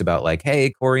talks about like,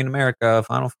 hey, Corey in America,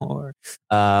 Final Four.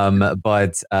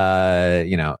 But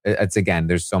it's again,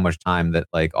 there's so much time that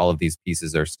like all of these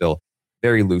pieces are still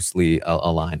very loosely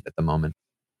aligned at the moment.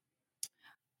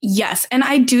 Yes. And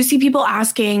I do see people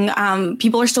asking,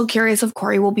 people are still curious if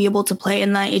Corey will be able to play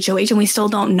in the HOH, and we still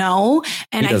don't know.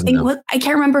 And I think I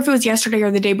can't remember if it was yesterday or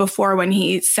the day before when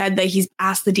he said that he's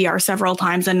asked the DR several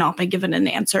times and not been given an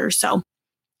answer. So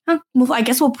I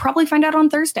guess we'll probably find out on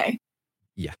Thursday.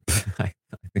 Yeah, I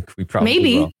think we probably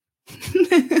will.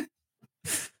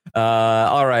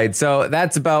 All right. So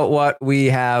that's about what we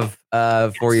have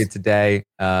for you today.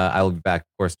 I will be back, of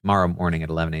course, tomorrow morning at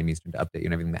 11 a.m. Eastern to update you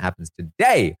on everything that happens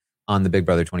today on the Big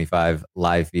Brother 25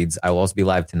 live feeds. I will also be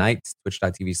live tonight,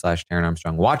 twitch.tv/Taryn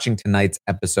Armstrong, watching tonight's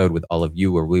episode with all of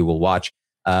you, where we will watch,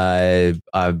 I'm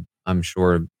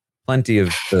sure, plenty of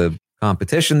the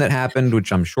competition that happened,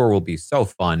 which I'm sure will be so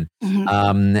fun.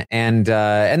 And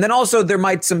then also there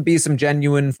might be some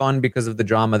genuine fun because of the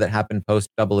drama that happened post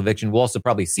double eviction. We'll also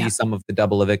probably see some of the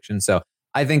double eviction. So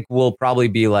I think we'll probably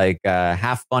be like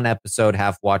half fun episode,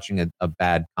 half watching a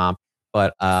bad comp.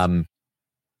 But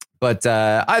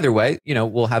either way,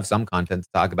 we'll have some content to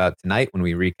talk about tonight when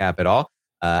we recap it all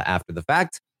after the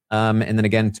fact. And then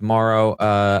again tomorrow,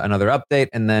 another update,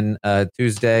 and then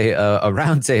Tuesday, a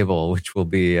roundtable, which will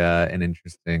be an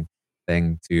interesting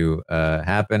thing to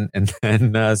happen. And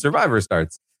then Survivor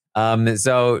starts.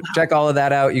 So check all of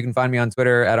that out. You can find me on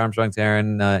Twitter at Armstrong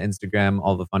Taryn, Instagram,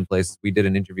 all the fun places. We did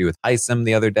an interview with Heisem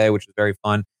the other day, which was very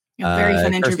fun. Very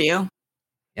fun interview.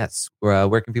 Yes.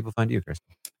 Where can people find you,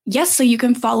 Kirsten? Yes, so you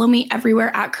can follow me everywhere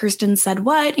at Kirsten Said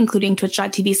What, including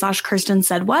twitch.tv/Kirsten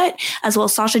Said What, as well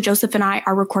as Sasha Joseph and I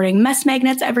are recording Mess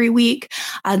Magnets every week.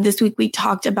 This week we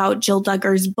talked about Jill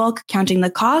Duggar's book, Counting the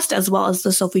Cost, as well as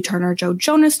the Sophie Turner-Joe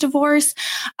Jonas divorce.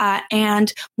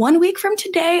 And 1 week from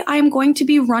today, I'm going to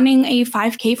be running a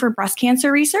 5K for breast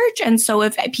cancer research. And so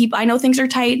if people, I know things are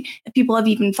tight, if people have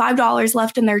even $5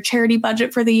 left in their charity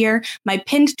budget for the year, my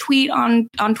pinned tweet on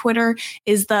Twitter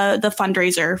is the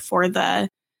fundraiser for the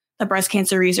breast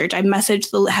cancer research. I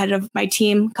messaged the head of my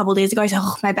team a couple of days ago. I said,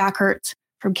 my back hurts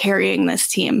from carrying this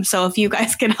team. So if you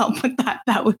guys can help with that,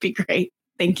 that would be great.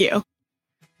 Thank you.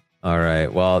 All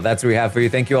right. Well, that's what we have for you.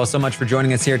 Thank you all so much for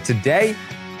joining us here today.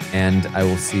 And I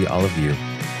will see all of you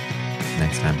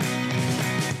next time.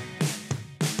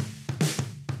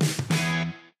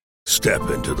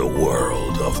 Step into the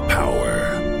world of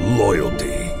power, loyalty,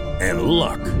 and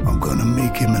luck. I'm going to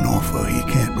make him an offer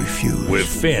he can't refuse. With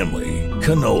family,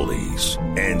 cannolis,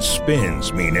 and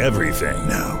spins mean everything.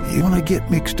 Now, you want to get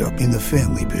mixed up in the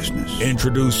family business.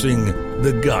 Introducing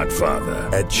The Godfather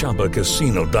at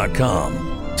ChumbaCasino.com.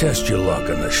 Test your luck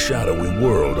in the shadowy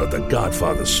world of The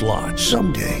Godfather slot.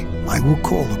 Someday, I will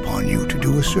call upon you to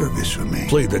do a service for me.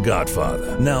 Play The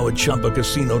Godfather now at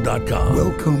ChumbaCasino.com.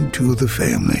 Welcome to the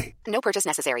family. No purchase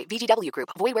necessary. VGW Group.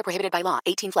 Void where prohibited by law.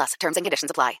 18+. Terms and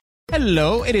conditions apply.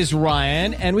 Hello, it is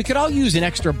Ryan, and we could all use an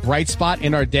extra bright spot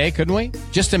in our day, couldn't we?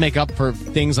 Just to make up for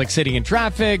things like sitting in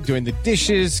traffic, doing the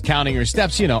dishes, counting your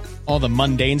steps, all the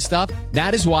mundane stuff.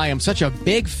 That is why I'm such a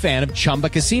big fan of Chumba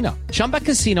Casino. Chumba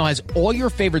Casino has all your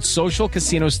favorite social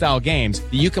casino-style games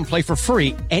that you can play for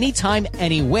free anytime,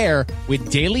 anywhere with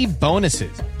daily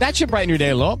bonuses. That should brighten your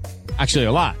day a little. Actually,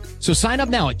 a lot. So sign up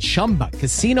now at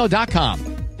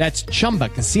ChumbaCasino.com. That's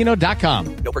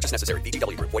ChumbaCasino.com. No purchase necessary.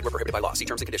 VGW Group. Void where prohibited by law. See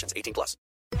terms and conditions. 18+.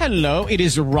 Hello, it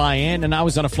is Ryan, and I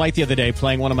was on a flight the other day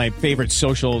playing one of my favorite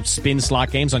social spin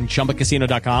slot games on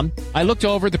ChumbaCasino.com. I looked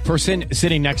over at the person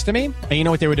sitting next to me, and you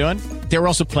know what they were doing? They were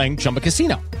also playing Chumba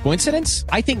Casino. Coincidence?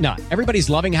 I think not. Everybody's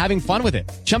loving having fun with it.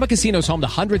 Chumba Casino is home to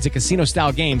hundreds of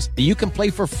casino-style games that you can play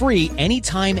for free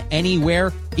anytime,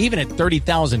 anywhere, even at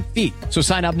 30,000 feet. So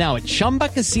sign up now at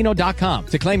ChumbaCasino.com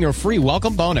to claim your free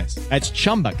welcome bonus. That's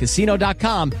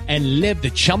ChumbaCasino.com and live the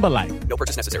Chumba life. No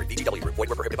purchase necessary. VGW Group. Void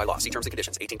where prohibited by law. See terms and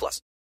conditions. 18+.